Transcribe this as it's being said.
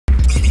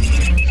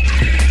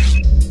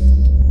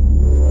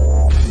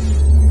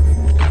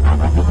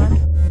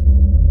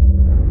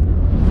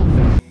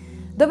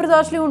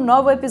Dobrodošli u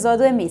novu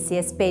epizodu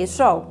emisije Space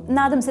Show.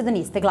 Nadam se da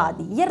niste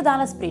gladni, jer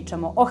danas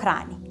pričamo o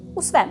hrani,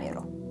 u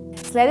svemiru.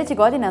 Sljedeće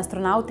godine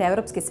astronaut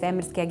Evropske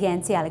svemirske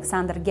agencije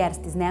Aleksandar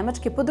Gerst iz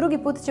Nemačke po drugi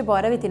put će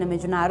boraviti na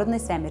Međunarodnoj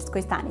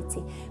svemirskoj stanici.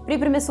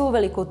 Pripreme su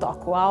uveliko u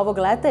toku, a ovog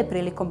leta je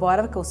prilikom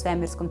boravka u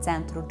svemirskom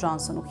centru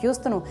Johnson u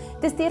Houstonu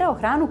testirao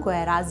hranu koja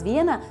je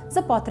razvijena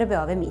za potrebe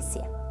ove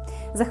misije.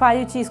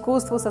 Zahvaljujući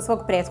iskustvu sa svog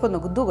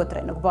prethodnog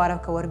dugotrajnog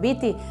boravka u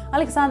orbiti,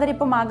 Aleksandar je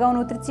pomagao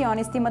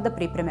nutricionistima da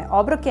pripreme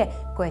obroke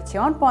koje će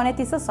on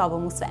poneti sa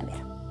sobom u svemir.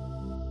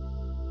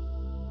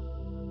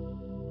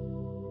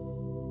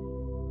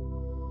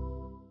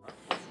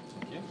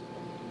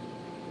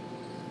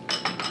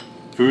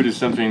 Food is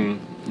something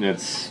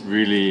that's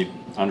really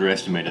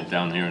underestimated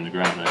down here on the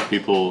ground. Like,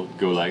 people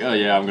go like, oh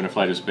yeah, I'm going to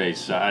fly to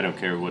space. I don't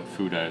care what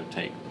food I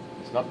take.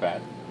 It's not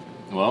bad.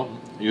 Well,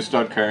 you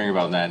start caring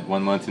about that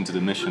 1 month into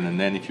the mission, and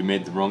then if you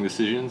made the wrong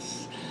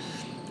decisions,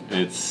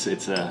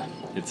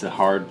 it's a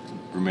hard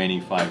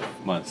remaining 5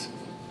 months.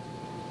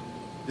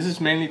 This is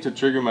mainly to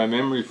trigger my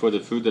memory for the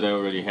food that I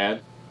already had,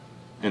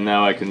 and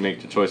now I can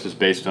make the choices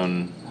based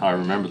on how I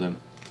remember them.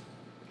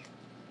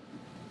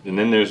 And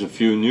then there's a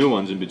few new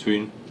ones in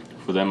between.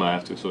 For them, I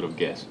have to sort of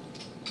guess.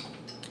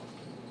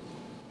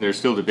 There's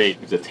still debate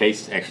if the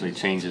taste actually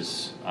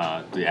changes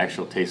the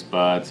actual taste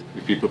buds,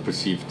 if people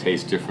perceive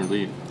taste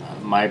differently.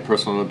 My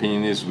personal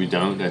opinion is we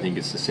don't. I think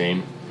it's the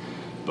same,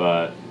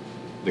 but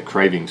the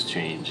cravings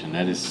change, and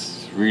that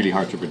is really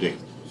hard to predict.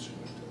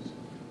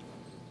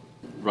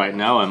 Right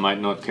now, I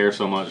might not care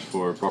so much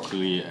for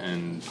broccoli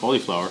and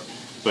cauliflower,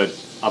 but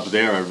up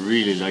there, I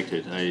really liked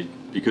it.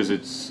 Because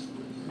it's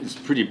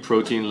pretty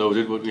protein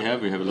loaded. What we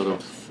have a lot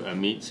of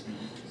meats.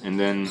 And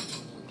then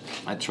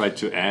I tried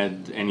to add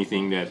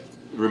anything that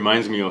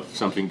reminds me of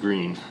something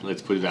green.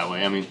 Let's put it that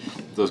way. I mean,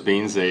 those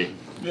beans,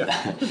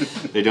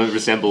 they don't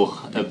resemble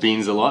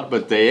beans a lot,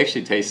 but they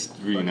actually taste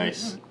really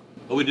nice.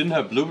 Oh, we didn't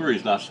have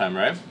blueberries last time,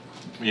 right?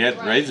 We had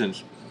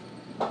raisins.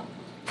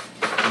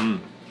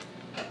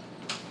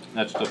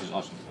 That stuff is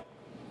awesome.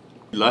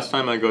 Last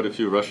time I got a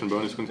few Russian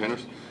bonus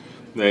containers.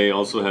 They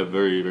also have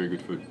very, very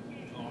good food.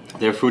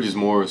 Their food is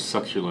more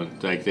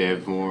succulent, like they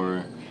have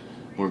more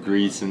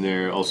grease in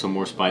there, also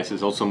more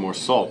spices, also more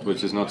salt,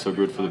 which is not so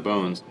good for the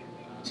bones.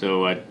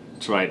 So I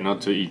tried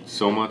not to eat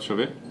so much of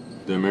it.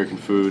 The American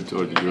food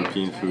or the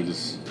European food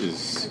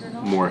is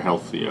more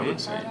healthy, I would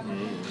say.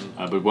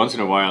 But once in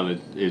a while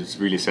it's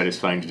really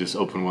satisfying to just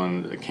open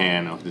a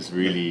can of this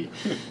really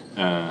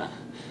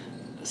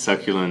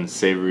succulent,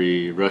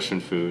 savory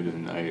Russian food,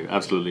 and I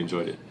absolutely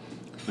enjoyed it.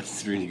 But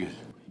it's really good.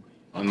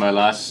 On my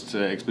last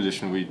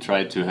expedition we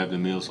tried to have the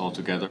meals all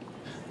together.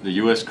 The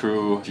US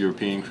crew,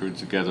 European crew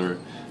together,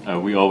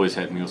 we always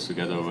had meals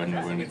together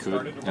when we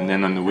could. And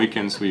then on the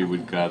weekends we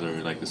would gather,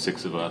 like the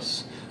 6 of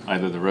us.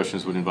 Either the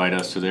Russians would invite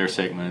us to their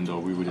segment or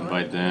we would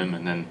invite them.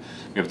 And then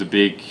we have the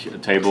big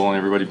table and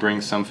everybody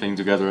brings something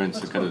together and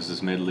it's kind of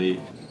this medley.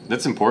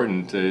 That's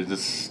important.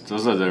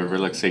 Those are the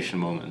relaxation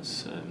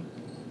moments.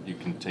 You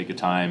can take a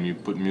time, you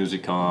put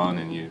music on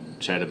and you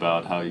chat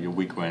about how your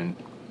week went.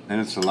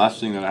 And it's the last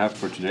thing that I have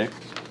for today.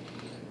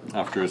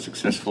 After a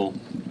successful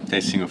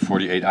tasting of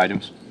 48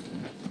 items.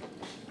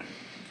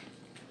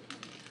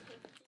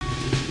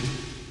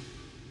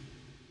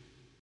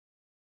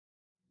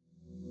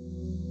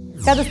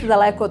 Kada ste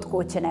daleko od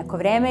kuće neko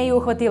vreme i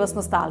uhvati vas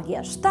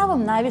nostalgija, šta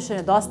vam najviše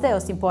nedostaje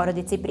osim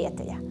porodice i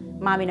prijatelja?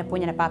 Mamine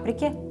punjene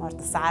paprike,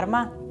 možda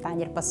sarma,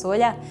 tanjir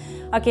pasulja.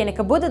 Ok,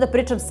 neka bude da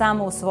pričam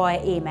samo u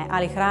svoje ime,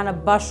 ali hrana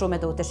baš ume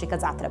da uteši kad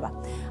zatreba.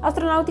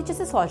 Astronauti će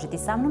se složiti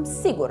sa mnom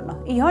sigurno.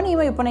 I oni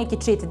imaju po neki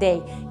cheat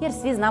day, jer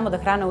svi znamo da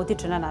hrana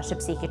utiče na naše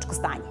psihičko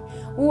stanje.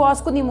 U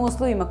oskudnim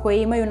uslovima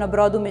koje imaju na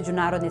brodu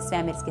Međunarodne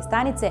svemirske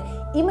stanice,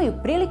 imaju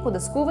priliku da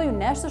skuvaju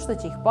nešto što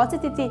će ih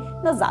podsjetiti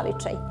na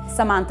zavičaj.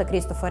 Samantha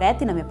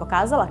Kristoforetti nam je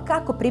pokazala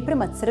kako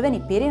priprema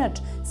crveni pirinač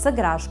sa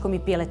graškom i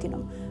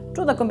piletinom.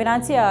 Čudna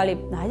kombinacija, ali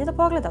hajde da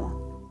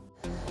pogledamo.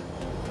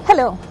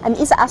 Hello,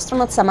 I'm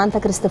astronaut Samantha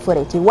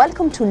Cristoforetti.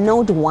 Welcome to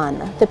Node 1,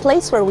 the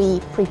place where we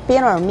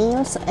prepare our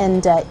meals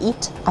and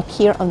eat up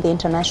here on the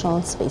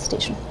International Space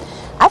Station.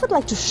 I would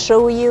like to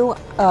show you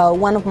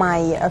one of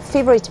my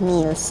favorite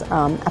meals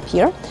up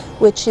here,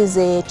 which is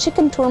a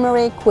chicken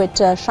turmeric with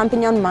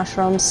champignon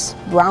mushrooms,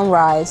 brown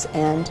rice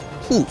and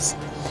peas.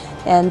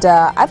 And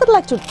I would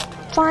like to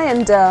try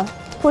and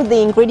put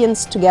the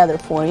ingredients together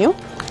for you,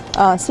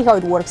 see how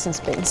it works in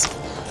space.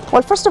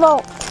 Well, first of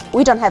all,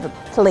 we don't have a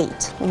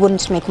plate. It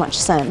wouldn't make much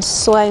sense.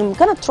 So I'm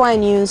gonna try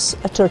and use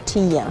a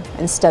tortilla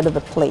instead of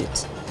a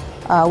plate.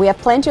 We have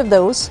plenty of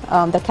those.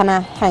 They're kind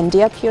of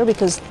handy up here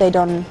because they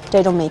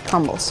don't make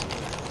crumbles,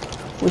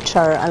 which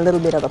are a little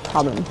bit of a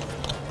problem.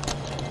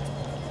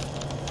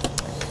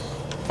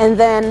 And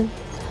then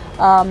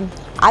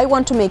I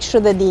want to make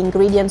sure that the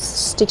ingredients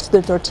stick to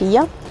the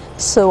tortilla.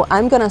 So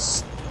I'm gonna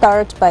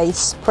start by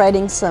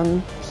spreading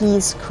some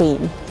peas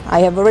cream. I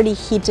have already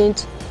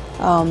heated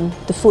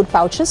the food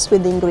pouches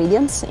with the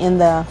ingredients in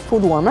the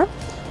food warmer.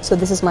 So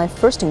this is my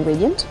first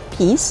ingredient,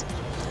 peas.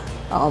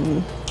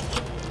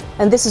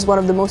 And this is one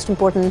of the most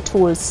important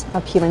tools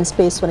up here in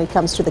space when it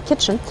comes to the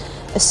kitchen,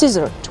 a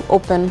scissor to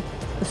open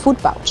the food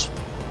pouch.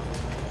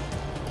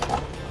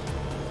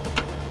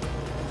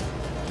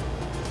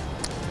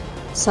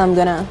 So I'm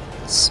gonna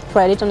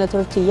spread it on the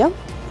tortilla.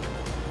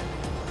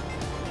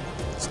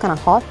 It's kind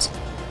of hot.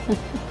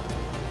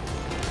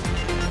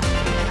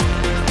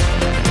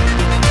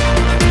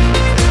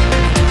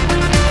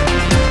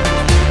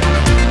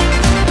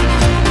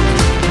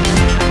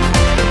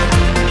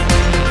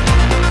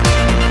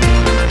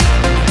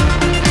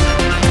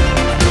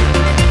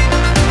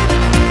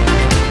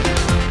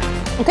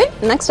 Okay,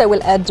 next I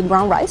will add the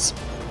brown rice.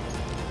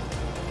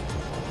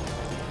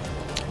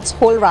 It's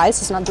whole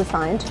rice, it's not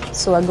refined,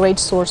 so a great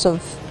source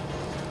of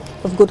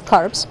good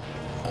carbs.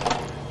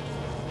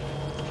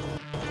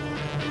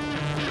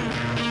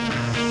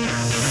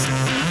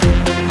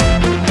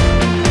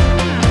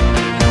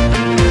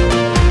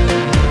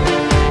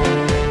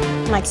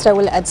 Next I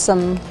will add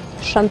some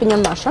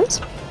champignon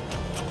mushrooms.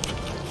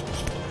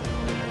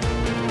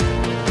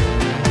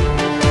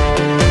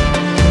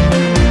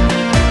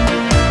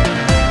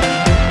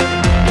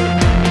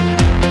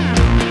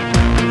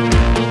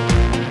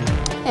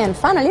 And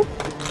finally,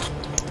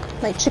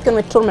 my chicken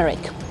with turmeric.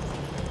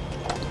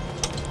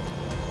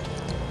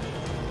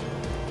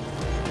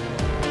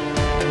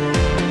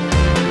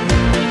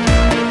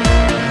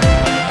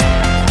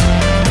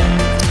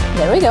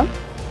 There we go.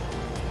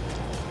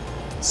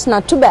 It's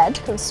not too bad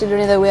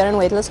considering that we are in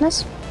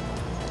weightlessness.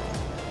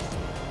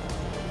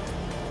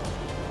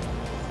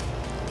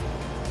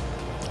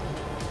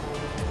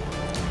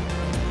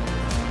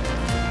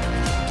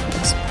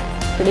 Looks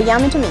pretty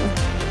yummy to me.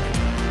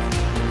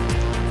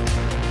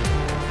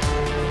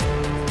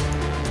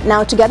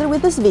 Now, together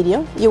with this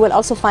video, you will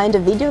also find a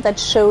video that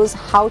shows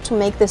how to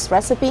make this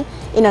recipe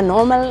in a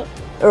normal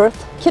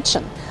earth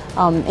kitchen.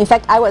 In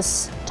fact, I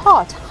was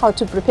taught how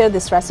to prepare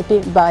this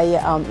recipe by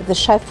the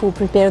chef who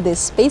prepared these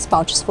space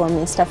pouches for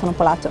me, Stefano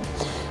Polato.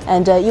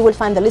 And you will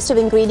find the list of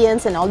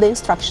ingredients and all the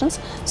instructions.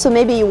 So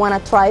maybe you want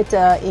to try it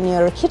in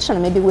your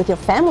kitchen, maybe with your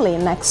family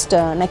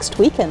next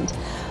weekend.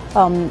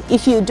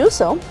 If you do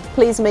so,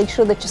 please make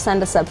sure that you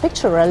send us a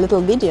picture or a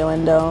little video,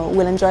 and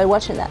we'll enjoy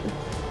watching that.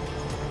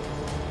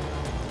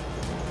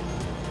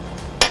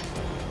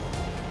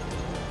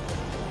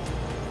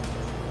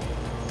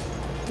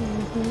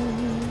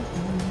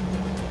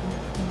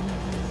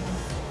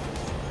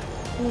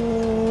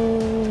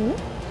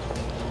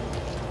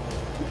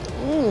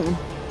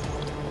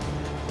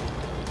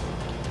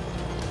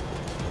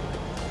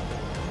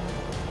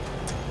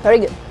 Very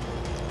good.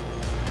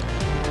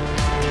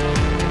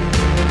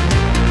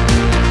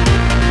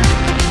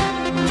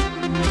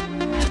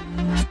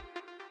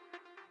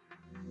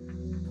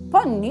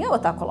 Pa nije ovo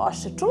tako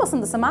loše. Čula sam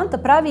da Samanta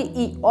pravi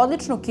i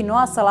odličnu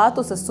kinoa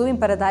salatu sa suvim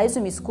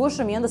paradajzom i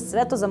skušom i onda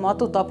sve to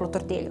zamota u toplu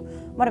tortilju.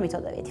 Moram i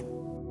to da vidim.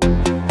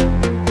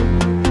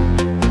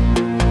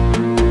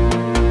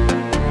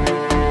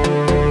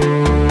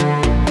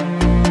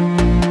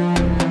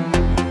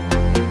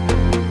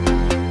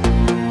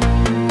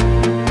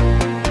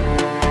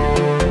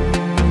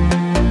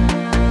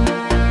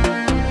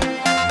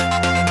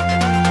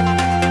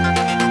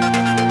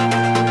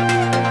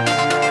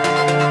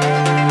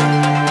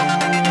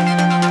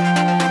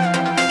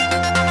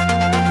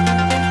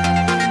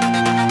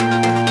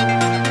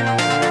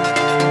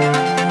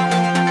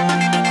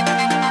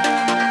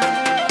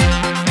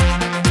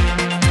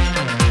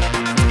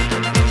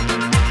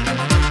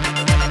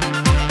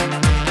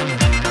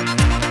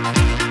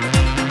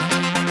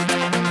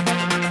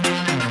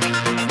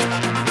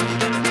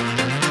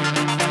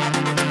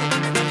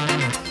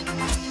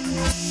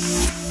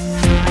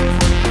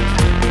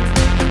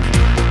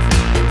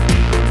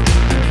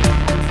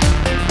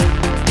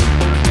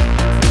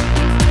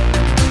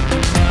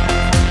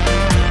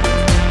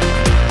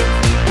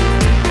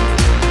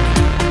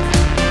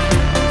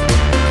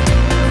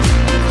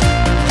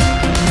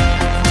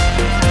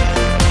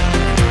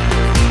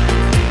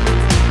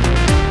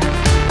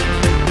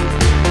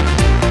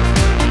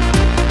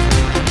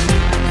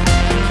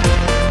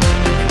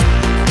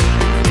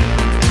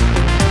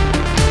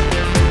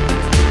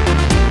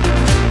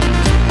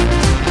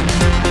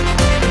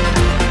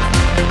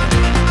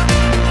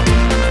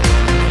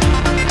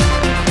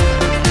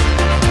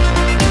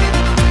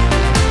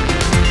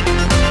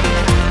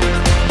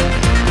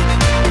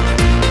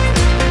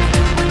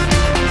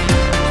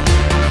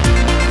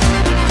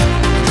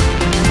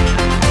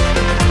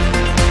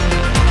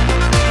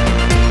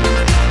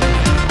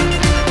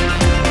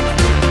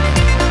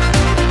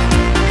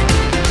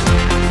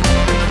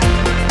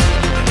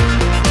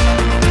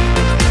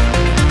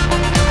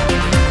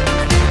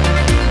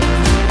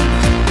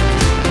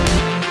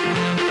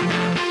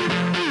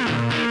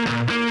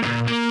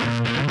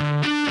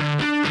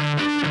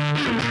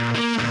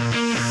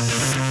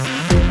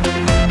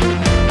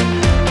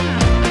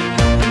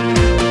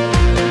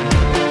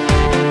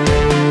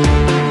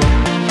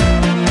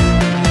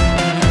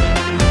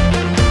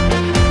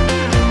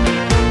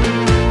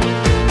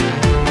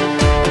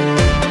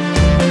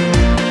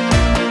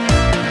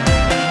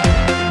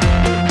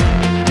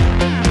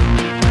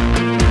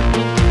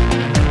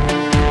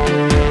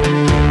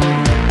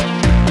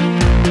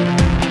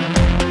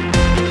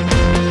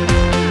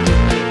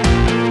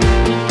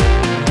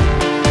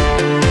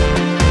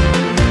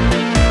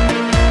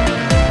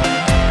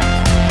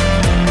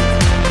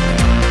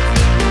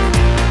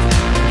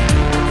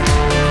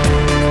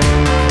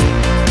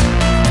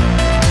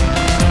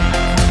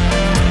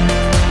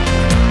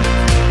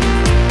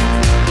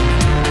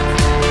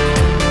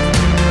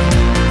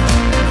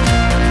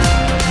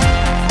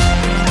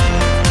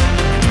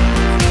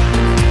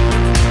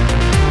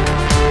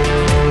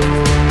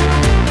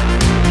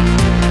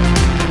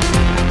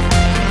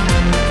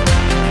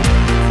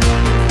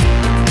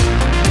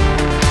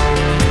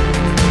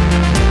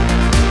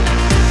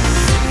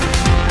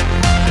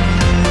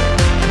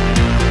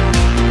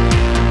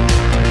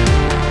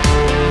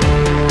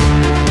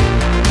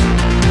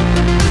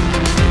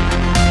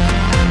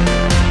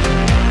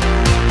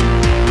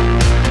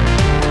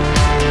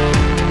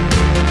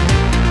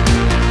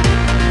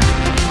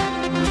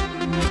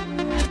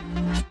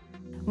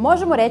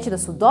 Možemo reći da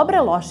su dobre,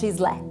 loše i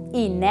zle.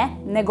 I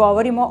ne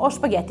govorimo o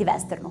špageti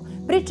westernu.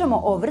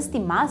 Pričamo o vrsti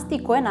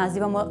masti koje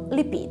nazivamo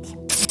lipidi.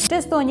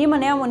 Često o njima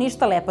nemamo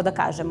ništa lepo da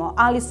kažemo,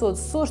 ali su od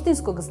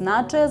suštinskog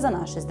značaja za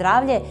naše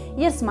zdravlje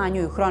jer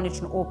smanjuju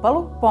hroničnu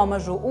upalu,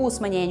 pomažu u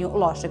smanjenju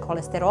lošeg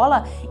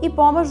holesterola i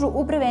pomažu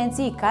u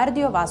prevenciji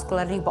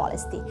kardiovaskularnih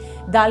bolesti.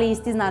 Da li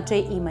isti značaj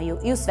imaju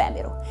i u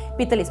svemiru?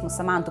 Pitali smo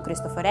Samantu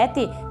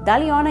Kristoforeti da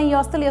li ona i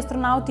ostali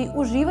astronauti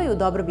uživaju u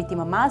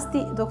dobrobitima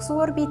masti dok su u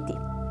orbiti.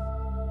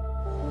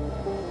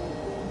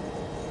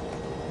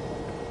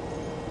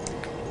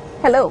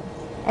 Hello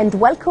and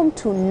welcome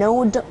to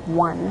Node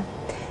 1.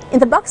 In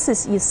the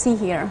boxes you see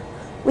here,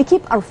 we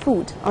keep our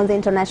food on the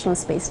International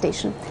Space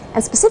Station,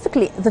 and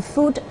specifically the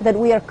food that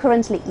we are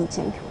currently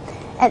eating.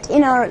 And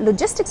in our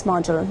logistics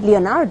module,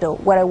 Leonardo,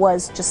 where I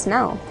was just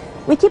now,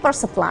 we keep our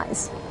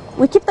supplies.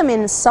 We keep them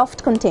in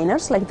soft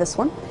containers like this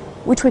one,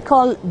 which we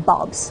call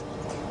bobs.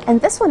 And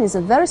this one is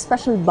a very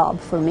special bob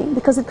for me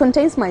because it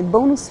contains my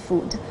bonus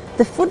food,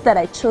 the food that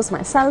I chose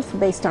myself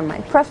based on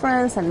my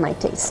preference and my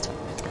taste.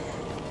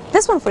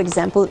 This one, for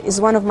example,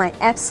 is one of my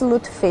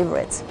absolute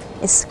favorites.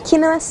 It's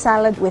quinoa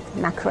salad with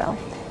mackerel.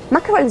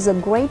 Mackerel is a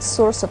great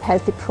source of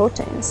healthy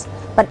proteins,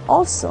 but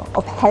also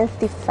of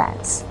healthy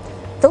fats.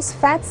 Those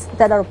fats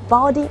that our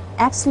body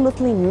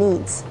absolutely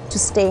needs to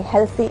stay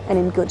healthy and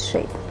in good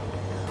shape.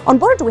 On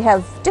board we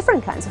have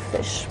different kinds of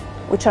fish,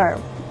 which are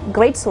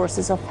great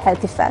sources of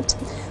healthy fat.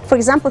 For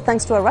example,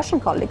 thanks to our Russian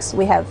colleagues,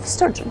 we have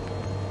sturgeon.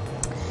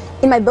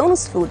 In my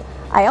bonus food,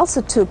 I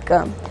also took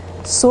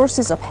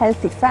sources of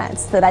healthy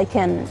fats that I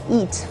can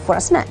eat for a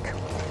snack.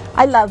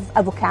 I love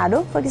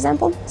avocado, for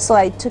example, so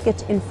I took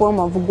it in form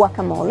of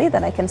guacamole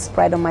that I can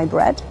spread on my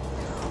bread.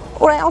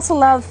 Or I also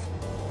love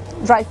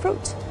dry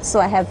fruit, so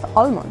I have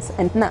almonds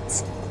and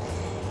nuts.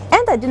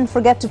 And I didn't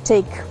forget to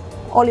take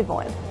olive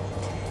oil.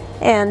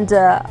 And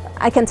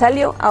I can tell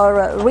you,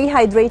 our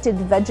rehydrated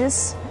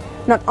veggies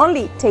not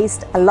only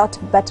taste a lot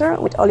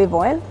better with olive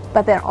oil,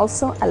 but they're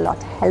also a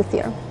lot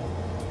healthier.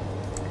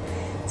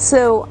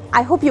 So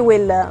I hope you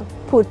will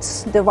put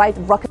the right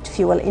rocket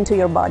fuel into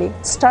your body,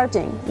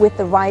 starting with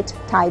the right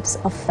types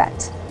of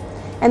fat.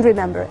 And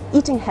remember,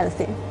 eating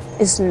healthy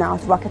is not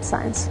rocket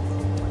science.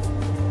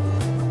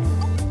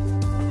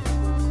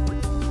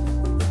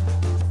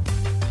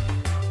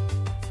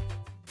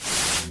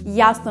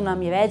 Jasno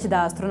nam je već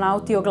da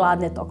astronauti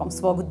ogladne tokom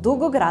svog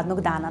dugog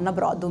radnog dana na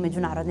brodu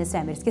Međunarodne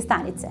svemirske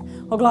stanice.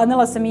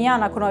 Ogladnela sam i ja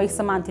nakon ovih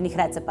Samantinih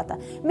recepata.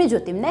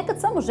 Međutim, nekad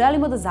samo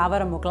želimo da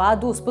zavaramo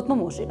gladu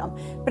usputnom užinom.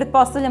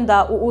 Pretpostavljam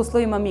da u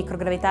uslovima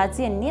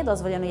mikrogravitacije nije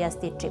dozvoljeno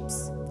jesti čips.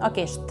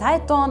 Ok, šta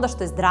je to onda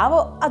što je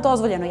zdravo, a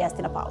dozvoljeno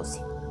jesti na pauzi?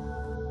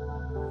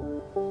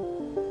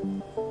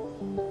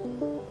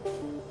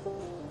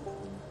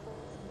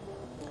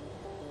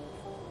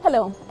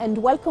 Hello and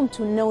welcome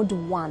to Node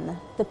 1,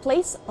 the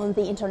place on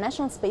the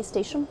International Space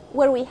Station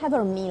where we have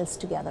our meals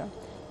together.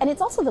 And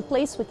it's also the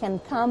place we can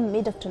come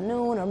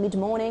mid-afternoon or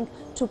mid-morning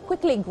to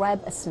quickly grab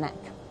a snack.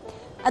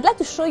 I'd like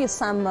to show you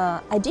some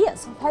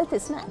ideas of healthy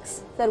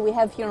snacks that we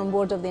have here on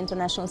board of the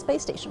International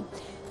Space Station.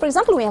 For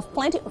example, we have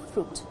plenty of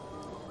fruit.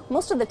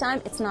 Most of the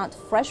time it's not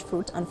fresh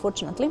fruit,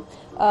 unfortunately.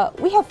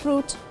 We have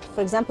fruit,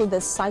 for example,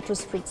 this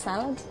citrus fruit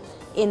salad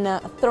in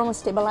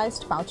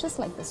thermostabilized pouches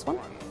like this one.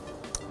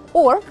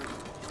 Or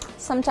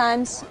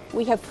sometimes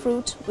we have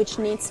fruit which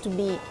needs to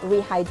be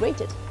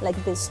rehydrated, like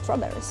these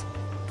strawberries.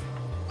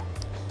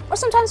 Or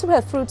sometimes we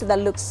have fruit that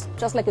looks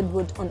just like it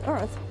would on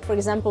Earth. For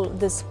example,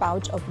 this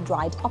pouch of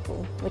dried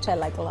apple, which I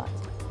like a lot.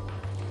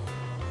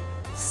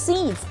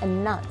 Seeds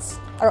and nuts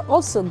are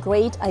also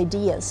great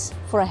ideas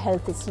for a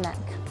healthy snack.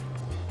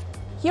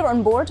 Here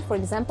on board, for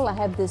example, I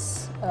have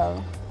this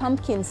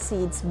pumpkin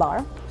seeds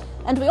bar,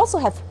 and we also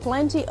have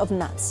plenty of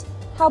nuts.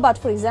 How about,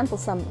 for example,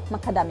 some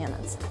macadamia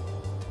nuts?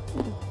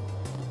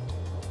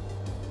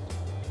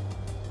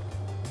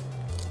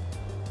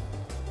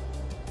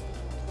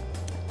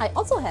 I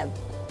also have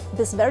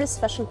this very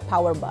special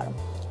power bar,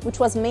 which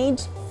was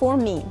made for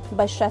me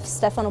by Chef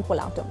Stefano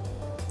Polato.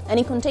 And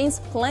it contains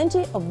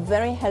plenty of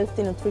very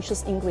healthy,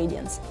 nutritious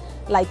ingredients,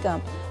 like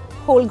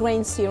whole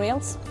grain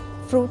cereals,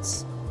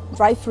 fruits,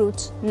 dry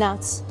fruit,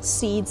 nuts,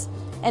 seeds,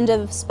 and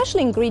a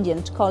special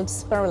ingredient called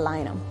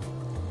spirulina.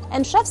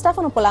 And Chef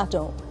Stefano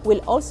Polato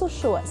will also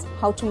show us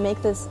how to make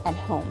this at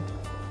home.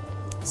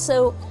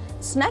 So,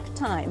 snack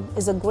time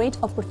is a great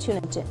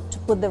opportunity to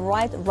put the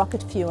right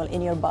rocket fuel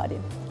in your body.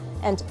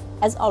 And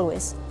as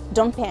always,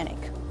 don't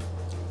panic.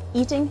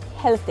 Eating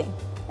healthy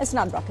is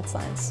not rocket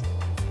science.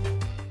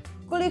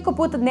 Koliko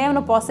puta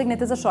dnevno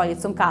posegnete za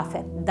šoljicom kafe?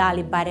 Da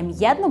li barem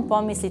jednom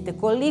pomislite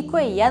koliko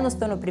je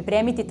jednostavno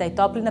pripremiti taj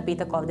topli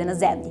napitak ovde na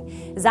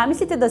zemlji?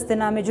 Zamislite da ste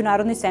na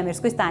Međunarodnoj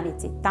svemirskoj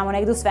stanici, tamo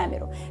negde u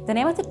svemiru, da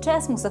nemate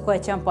česmu sa koje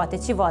će vam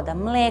poteći voda,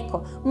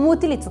 mleko,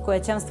 mutilicu koja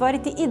će vam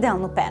stvoriti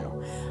idealnu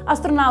penu.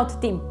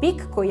 Astronaut Tim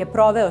Peake, koji je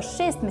proveo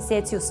 6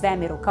 meseci u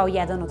svemiru kao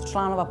jedan od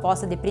članova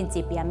posade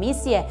Principi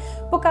emisije,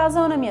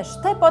 pokazao nam je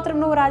šta je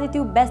potrebno uraditi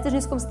u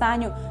bestežinskom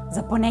stanju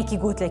za poneki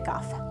gutljaj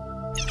kafe.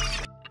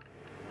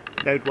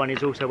 Node 1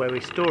 is also where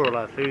we store all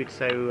our food,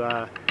 so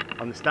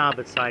On the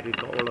starboard side we've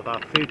got all of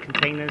our food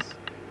containers,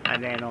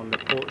 and then on the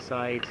port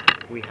side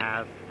we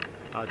have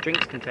our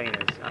drinks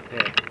containers up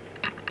here.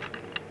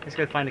 Let's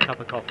go find a cup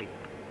of coffee.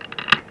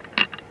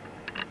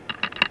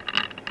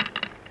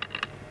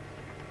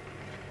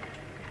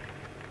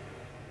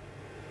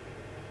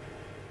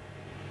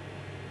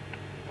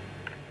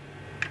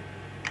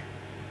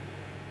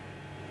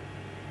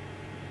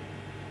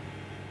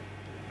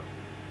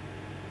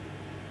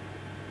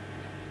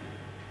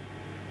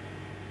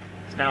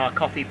 So now our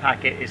coffee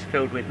packet is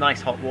filled with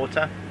nice hot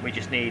water. We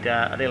just need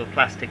a little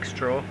plastic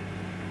straw.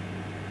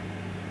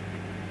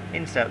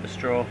 Insert the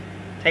straw,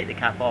 take the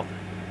cap off,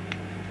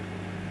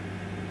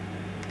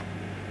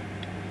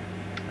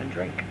 and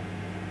drink.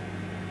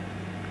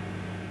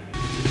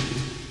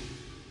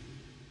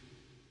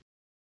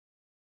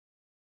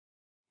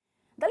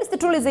 Da li ste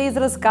čuli za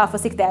izraz kafa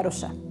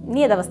sikteruša?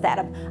 Nije da vas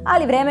teram,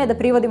 ali vreme je da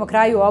privodimo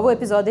kraju ovu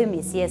epizodu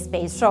emisije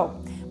Space Show.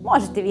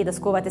 Možete vi da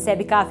skuvate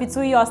sebi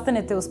kaficu i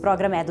ostanete uz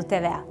program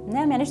eduTV-a.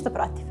 Nemam ja ništa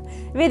protiv.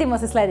 Vidimo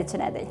se sledeće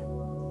nedelje.